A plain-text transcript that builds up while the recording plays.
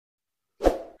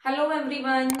Hello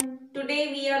everyone. Today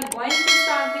we are going to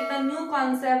start with a new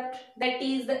concept, that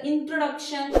is the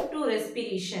introduction to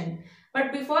respiration.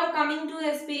 But before coming to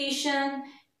respiration,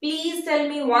 please tell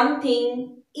me one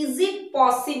thing. Is it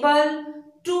possible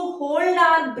to hold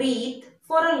our breath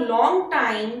for a long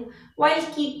time while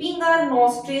keeping our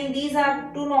nostril, these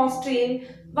are two nostril,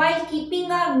 while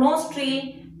keeping our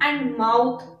nostril and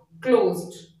mouth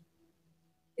closed?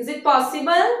 Is it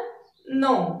possible?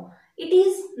 No, it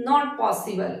is not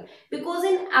possible, because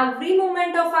in every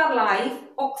moment of our life,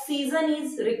 oxygen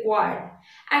is required,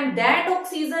 and that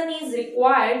oxygen is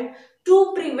required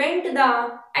to prevent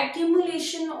the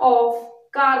accumulation of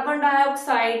carbon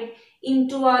dioxide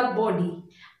into our body,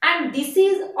 and this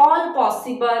is all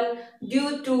possible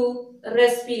due to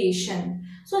respiration.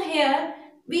 So here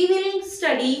we will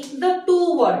study the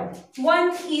two words.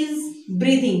 One is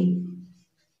breathing,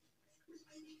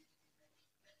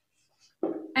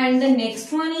 and the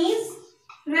next one is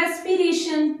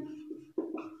respiration.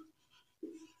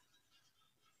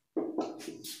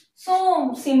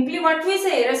 So simply what we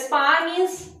say, respire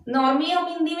means, normally हम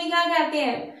हिंदी में क्या कहते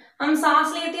हैं, हम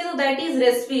सांस लेते हैं तो that is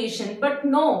respiration, but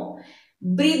no,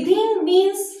 breathing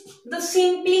means the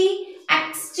simply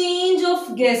exchange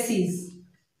of gases.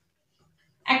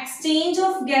 Exchange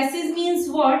of gases means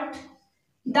what?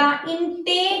 The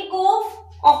intake of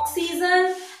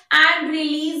oxygen and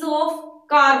release of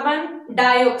carbon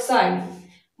dioxide.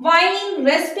 While in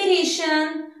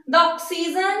respiration, the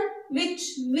oxygen which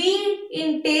we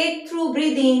intake through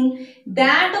breathing,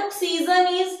 that oxygen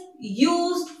is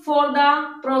used for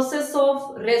the process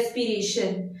of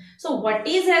respiration. So what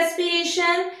is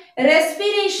respiration?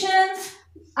 Respiration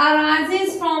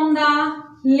arises from the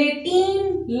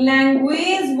Latin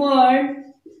language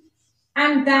word,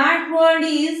 and that word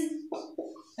is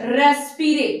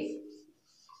respire,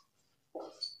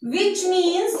 which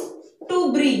means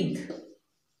to breathe.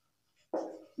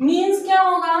 Means क्या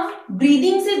होगा,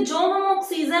 breathing से जो हम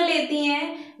oxygen लेते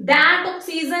हैं, that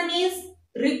oxygen is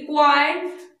required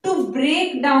to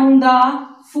break down the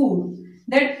food.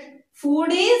 That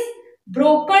food is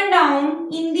broken down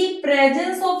in the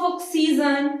presence of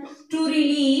oxygen to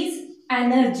release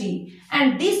energy,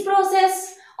 and this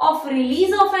process of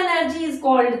release of energy is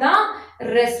called the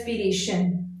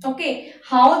respiration. Okay,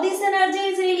 how this energy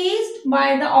is released?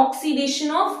 By the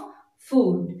oxidation of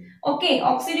food. Okay,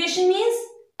 oxidation means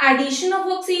addition of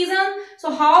oxygen.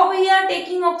 So how we are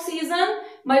taking oxygen?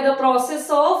 By the process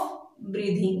of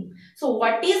breathing. So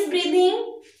what is breathing?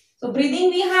 So breathing,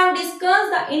 we have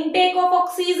discussed the intake of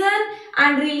oxygen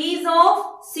and release of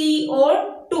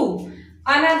CO2.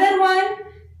 Another one,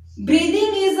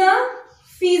 breathing is a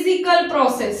physical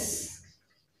process.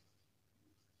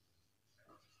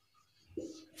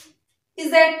 Is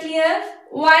that clear?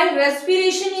 While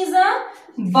respiration is a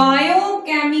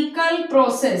biochemical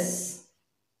process.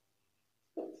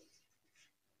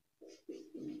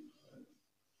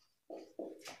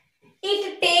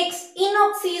 It takes in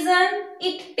oxygen,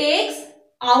 it takes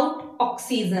out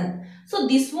oxygen. So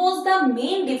this was the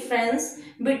main difference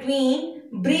between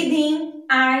breathing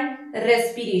and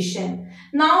respiration.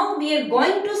 Now we are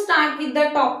going to start with the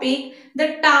topic,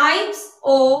 the types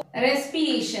of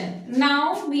respiration.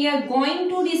 Now we are going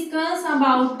to discuss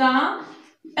about the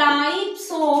types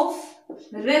of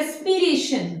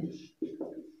respiration.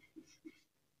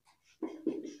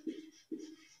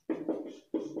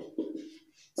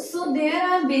 So there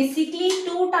are basically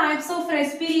two types of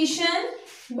respiration.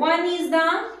 One is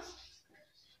the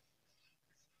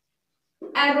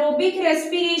aerobic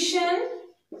respiration,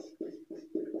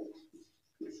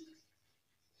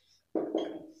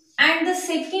 and the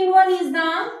second one is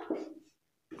the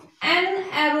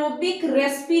anaerobic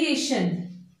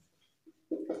respiration.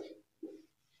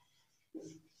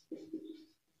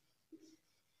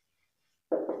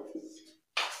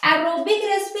 Aerobic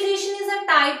respiration is a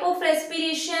type of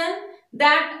respiration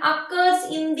that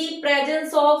occurs in the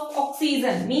presence of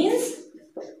oxygen. Means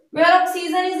where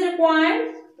oxygen is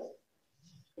required,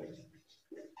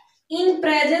 in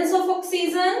presence of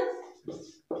oxygen,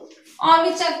 or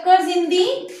which occurs in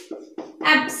the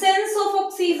absence of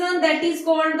oxygen, that is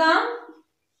called the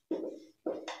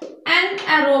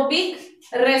anaerobic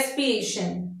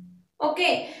respiration.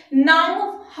 Okay,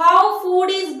 now how food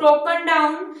is broken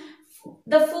down?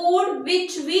 The food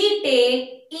which we take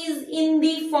is in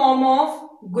the form of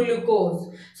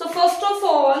glucose. So first of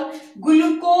all,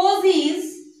 glucose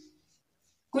is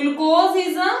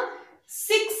a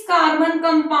 6-carbon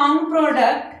compound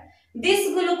product. This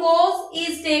glucose we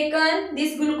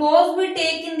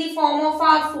take in the form of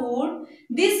our food.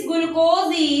 This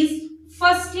glucose is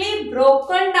firstly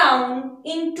broken down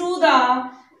into the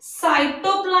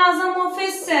cytoplasm of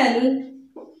a cell,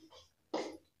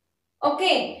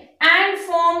 okay, and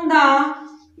form the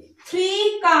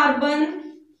 3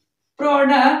 carbon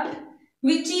product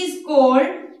which is called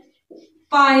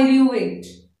pyruvate,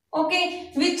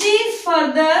 okay, which is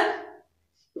further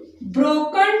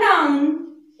broken down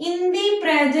in the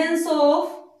presence of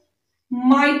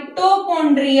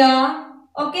mitochondria,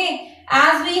 okay,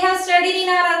 as we have studied in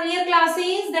our earlier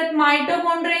classes that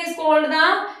mitochondria is called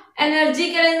the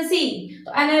energy currency.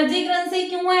 तो energy currency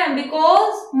क्यों है?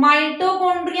 Because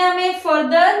mitochondria में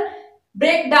further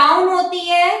break down होती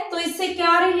है तो इससे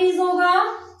क्या release होगा?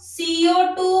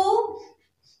 CO2,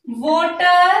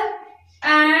 water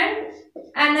and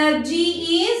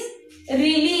energy is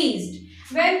released.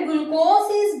 When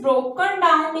glucose is broken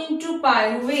down into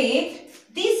pyruvate,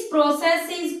 this process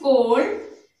is called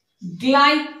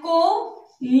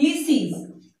glycolysis,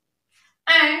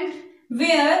 and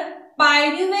where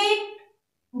pyruvate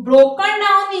broken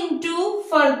down into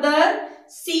further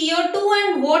CO2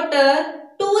 and water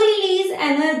to release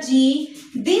energy,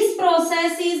 this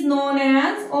process is known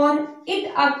as, or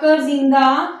it occurs in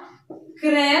the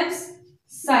Krebs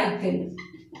cycle.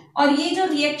 और ये जो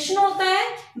reaction होता है,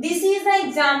 this is the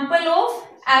example of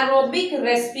aerobic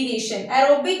respiration.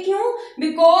 Aerobic क्यों?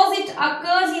 Because it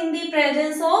occurs in the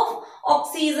presence of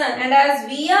oxygen, and as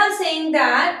we are saying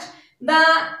that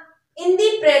in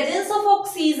the presence of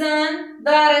oxygen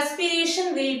the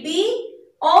respiration will be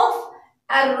of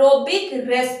aerobic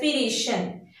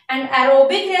respiration, and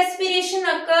aerobic respiration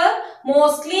occur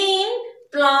mostly in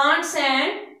plants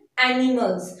and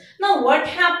animals. Now what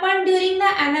happened during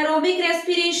the anaerobic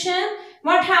respiration?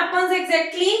 What happens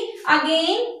exactly?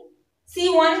 Again see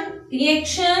one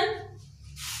reaction.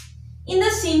 In the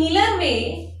similar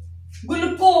way,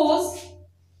 glucose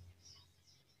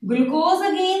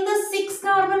again the 6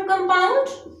 carbon compound,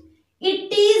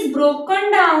 it is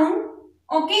broken down,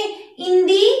 okay, in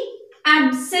the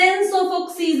absence of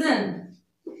oxygen.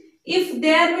 If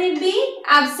there will be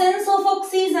absence of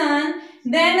oxygen,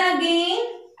 then again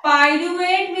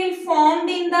pyruvate will formed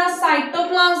in the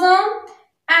cytoplasm,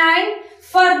 and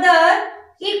further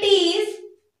it is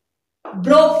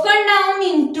broken down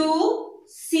into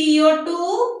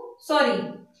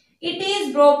it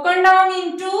is broken down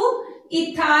into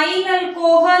ethyl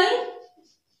alcohol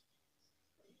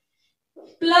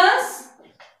plus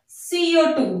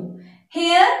CO2.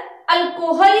 Here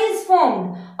alcohol is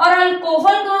formed, और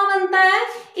alcohol कहाँ बनता है?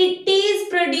 It is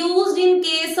produced in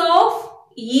case of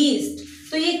yeast.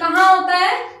 तो ये कहाँ होता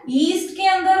है? yeast के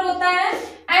अंदर होता है.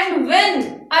 And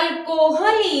when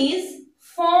alcohol is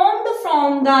formed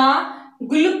from the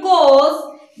glucose,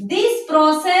 this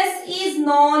process is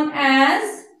known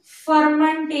as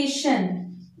fermentation.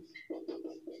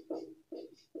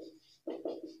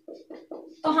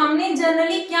 तो हमने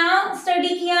जनरली क्या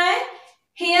स्टडी किया है?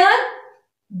 Here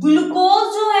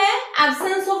ग्लूकोज जो है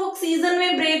एब्सेंस ऑफ ऑक्सीजन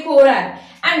में ब्रेक हो रहा है,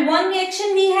 and one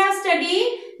reaction we have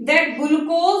studied that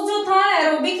glucose जो था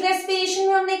एरोबिक रेस्पिरेशन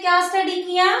में हमने क्या स्टडी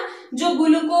किया? जो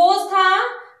ग्लूकोज था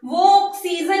वो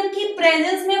ऑक्सीजन की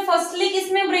प्रेजेंस में फर्स्टली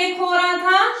किसमें ब्रेक हो रहा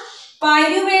था?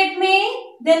 पायरुवेट में.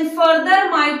 देन फर्दर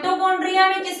माइटोकॉन्ड्रिया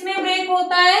में किसमें ब्रेक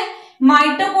होता है?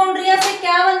 माइटोकॉन्ड्रिया से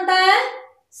क्या बनता है?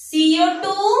 CO2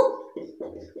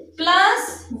 plus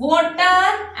water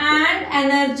and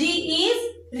energy is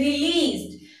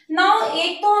released. Now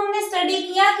एक तो हमने स्टडी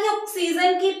किया कि ऑक्सीजन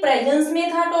की प्रेजेंस में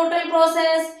था टोटल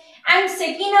प्रोसेस, एंड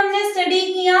सेकेंड हमने स्टडी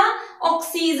किया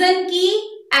ऑक्सीजन की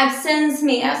एब्सेंस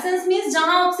में. एब्सेंस मीन्स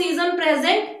जहां ऑक्सीजन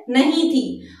प्रेजेंट नहीं थी.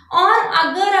 और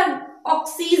अगर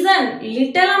ऑक्सीजन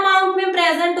लिटिल अमाउंट में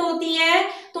प्रेजेंट होती है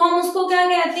तो हम उसको क्या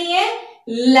कहते हैं?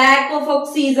 Lack of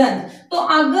oxygen. तो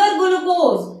अगर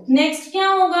ग्लूकोज, नेक्स्ट क्या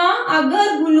होगा?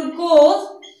 अगर ग्लूकोज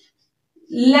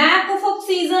लैक ऑफ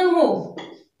ऑक्सीजन हो,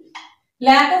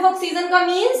 लैक ऑफ ऑक्सीजन का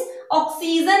मीन्स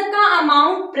ऑक्सीजन का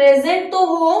अमाउंट प्रेजेंट तो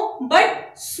हो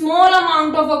but small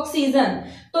amount of oxygen,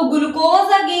 तो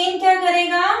ग्लूकोज अगेन क्या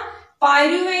करेगा?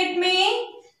 पायरुवेट में,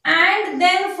 एंड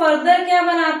देन फर्दर क्या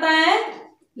बनाता है?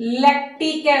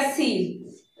 Lactic acid.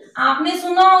 आपने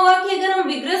सुना होगा कि अगर हम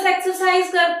विग्रस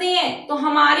एक्सरसाइज करते हैं तो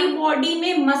हमारी बॉडी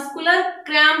में मस्कुलर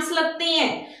क्रैम्प्स लगते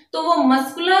हैं. तो वो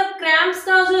मस्कुलर क्रैम्प्स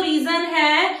का जो रीजन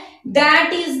है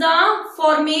that is the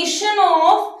formation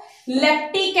of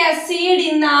lactic acid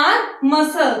in our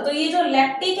muscle. तो ये जो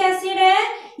लैक्टिक एसिड है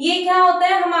ये क्या होता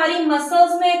है? हमारी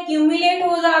मसल्स में एक्यूमुलेट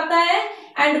हो जाता है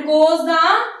and cause the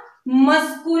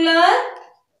muscular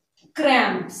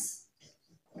cramps.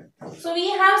 So we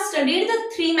have studied the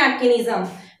three mechanisms.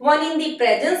 One in the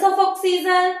presence of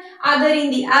oxygen, other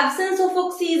in the absence of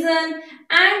oxygen,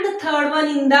 and the third one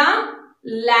in the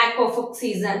lack of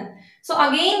oxygen. So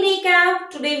again recap,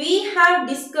 today we have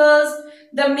discussed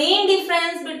the main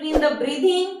difference between the the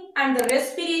breathing and the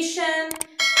respiration.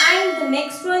 And the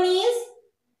next one is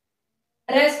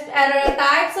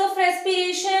types of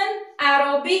respiration,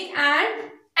 aerobic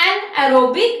and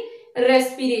anaerobic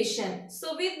respiration.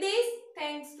 So with this,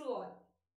 thanks to all.